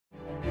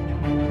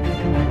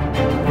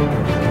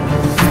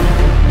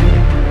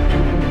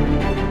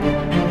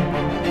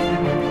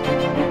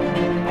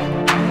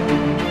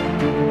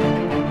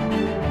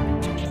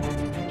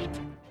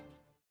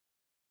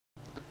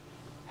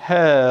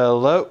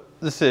Hello,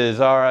 this is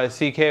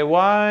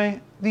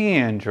RICKY, the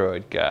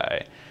Android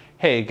guy.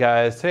 Hey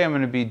guys, today I'm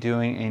going to be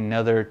doing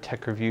another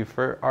tech review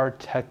for our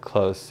tech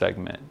clothes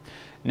segment.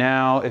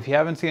 Now, if you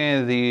haven't seen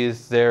any of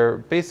these, they're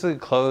basically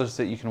clothes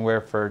that you can wear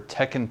for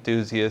tech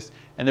enthusiasts,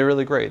 and they're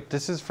really great.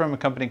 This is from a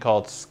company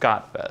called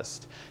Scott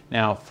Vest.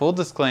 Now, full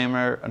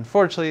disclaimer,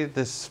 unfortunately,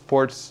 this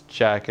sports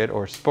jacket,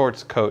 or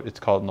sports coat it's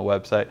called on the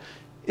website,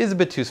 is a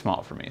bit too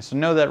small for me. So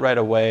know that right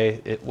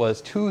away, it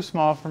was too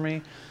small for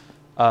me.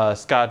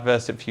 Scott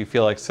Vest, if you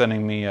feel like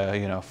sending me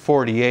a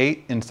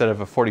 48 instead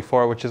of a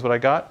 44, which is what I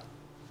got,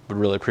 would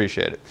really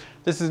appreciate it.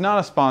 This is not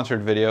a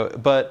sponsored video,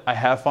 but I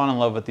have fallen in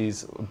love with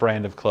these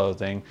brand of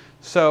clothing.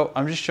 So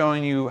I'm just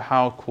showing you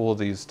how cool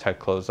these tech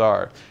clothes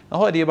are. The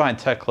whole idea behind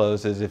tech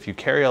clothes is if you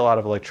carry a lot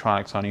of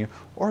electronics on you,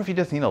 or if you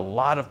just need a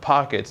lot of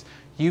pockets,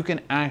 you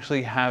can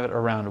actually have it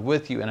around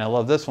with you. And I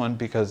love this one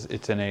because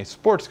it's in a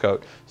sports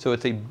coat, so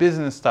it's a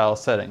business style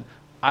setting.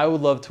 I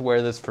would love to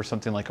wear this for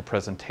something like a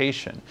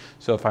presentation.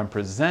 So if I'm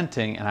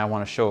presenting and I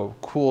want to show a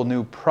cool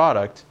new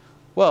product,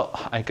 well,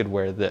 I could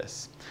wear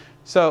this.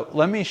 So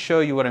let me show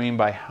you what I mean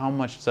by how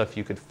much stuff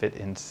you could fit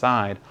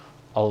inside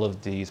all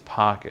of these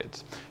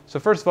pockets. So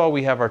first of all,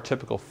 we have our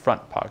typical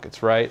front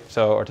pockets, right?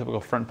 So our typical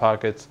front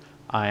pockets,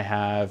 I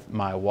have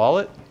my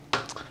wallet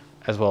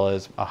as well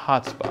as a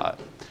hotspot.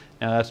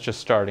 Now that's just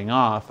starting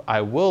off.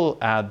 I will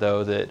add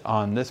though that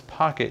on this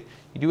pocket,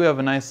 you do have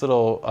a nice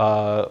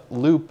little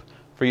loop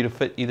for you to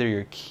fit either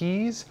your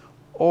keys,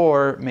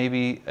 or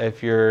maybe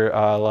if you're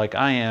like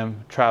I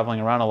am, traveling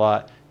around a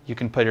lot, you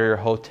can put your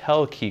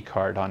hotel key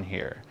card on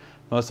here.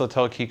 Most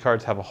hotel key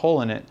cards have a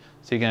hole in it,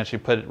 so you can actually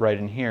put it right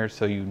in here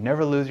so you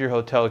never lose your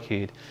hotel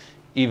key,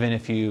 even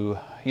if you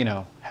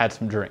had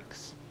some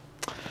drinks.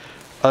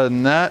 Other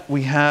than that,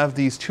 we have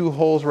these two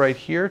holes right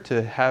here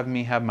to have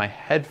me have my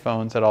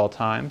headphones at all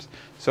times.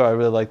 So I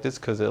really like this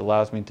because it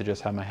allows me to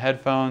just have my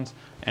headphones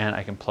and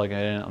I can plug it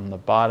in on the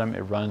bottom.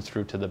 It runs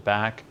through to the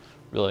back.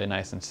 Really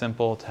nice and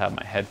simple to have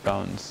my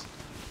headphones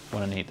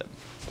when I need them.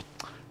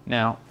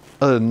 Now,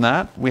 other than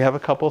that, we have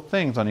a couple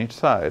things on each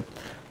side.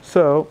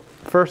 So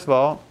first of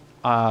all,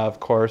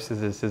 of course,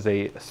 this is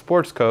a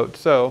sports coat.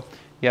 So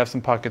you have some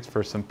pockets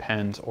for some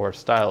pens or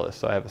stylus.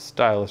 So I have a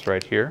stylus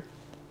right here.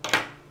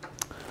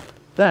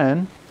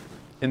 Then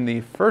in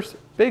the first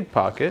big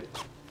pocket,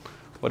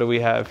 what do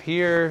we have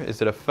here?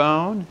 Is it a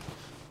phone?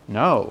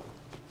 No,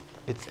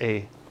 it's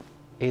a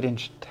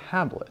 8-inch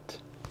tablet.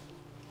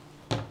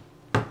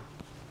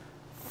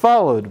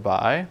 Followed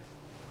by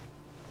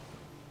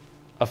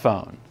a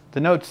phone, the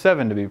Note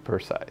 7 to be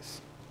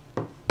precise.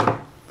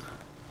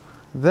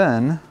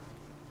 Then,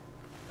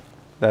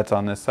 that's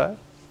on this side.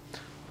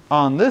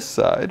 On this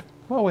side,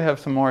 well, we have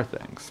some more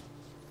things.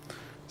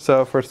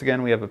 So first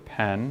again, we have a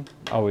pen.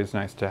 Always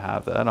nice to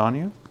have that on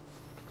you.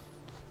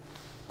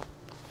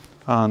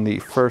 On the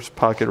first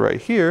pocket right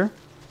here,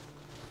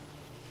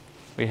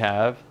 we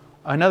have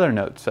another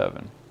Note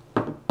 7.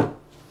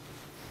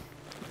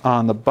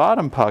 On the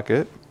bottom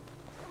pocket,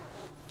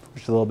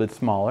 which is a little bit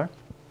smaller,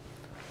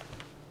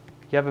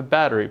 you have a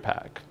battery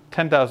pack,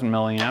 10,000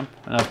 milliamp,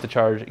 enough to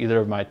charge either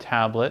of my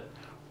tablet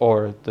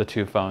or the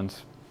two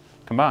phones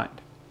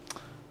combined.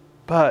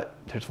 But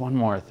there's one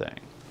more thing.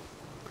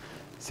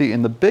 See,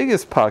 in the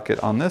biggest pocket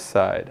on this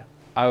side,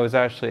 I was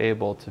actually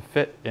able to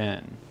fit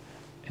in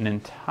an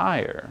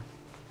entire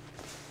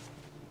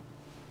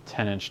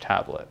 10-inch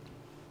tablet,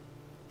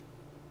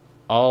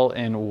 all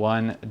in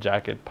one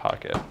jacket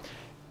pocket.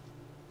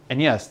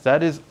 And yes,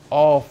 that is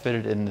all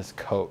fitted in this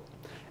coat.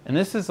 And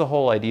this is the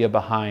whole idea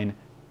behind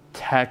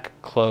tech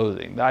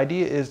clothing. The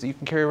idea is that you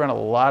can carry around a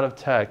lot of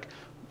tech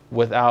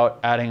without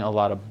adding a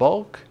lot of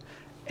bulk,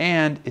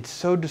 and it's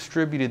so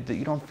distributed that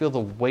you don't feel the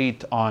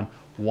weight on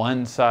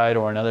one side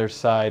or another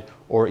side,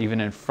 or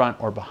even in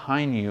front or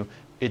behind you.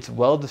 It's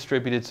well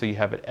distributed, so you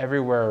have it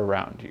everywhere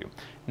around you.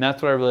 And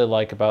that's what I really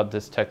like about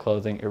this tech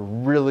clothing.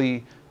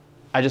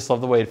 I just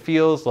love the way it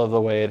feels, love the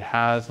way it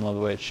has, and love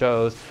the way it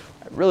shows.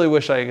 I really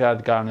wish I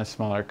had gotten a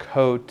smaller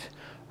coat,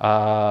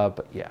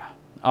 but yeah,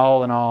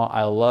 all in all,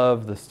 I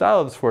love the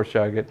style of the sports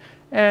jacket,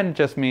 and it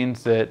just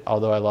means that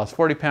although I lost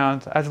 40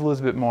 pounds, I have to lose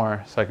a bit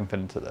more so I can fit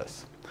into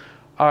this.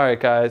 All right,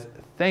 guys,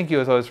 thank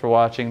you as always for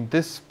watching.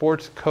 This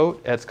sports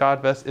coat at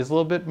Scott Vest is a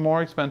little bit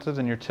more expensive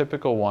than your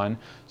typical one,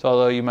 so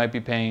although you might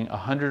be paying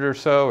 $100 or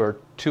so, or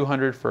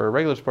 $200 for a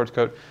regular sports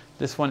coat,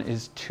 this one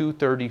is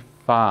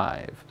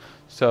 $235.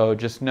 So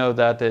just know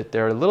that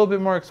they're a little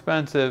bit more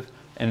expensive.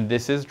 And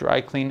this is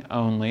dry clean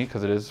only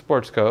because it is a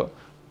sports coat,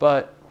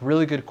 but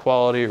really good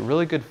quality,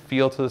 really good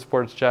feel to the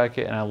sports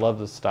jacket, and I love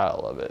the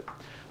style of it.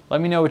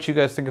 Let me know what you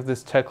guys think of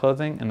this tech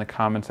clothing in the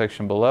comment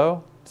section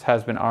below. This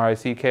has been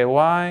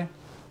RICKY,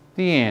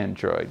 the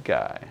Android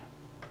guy.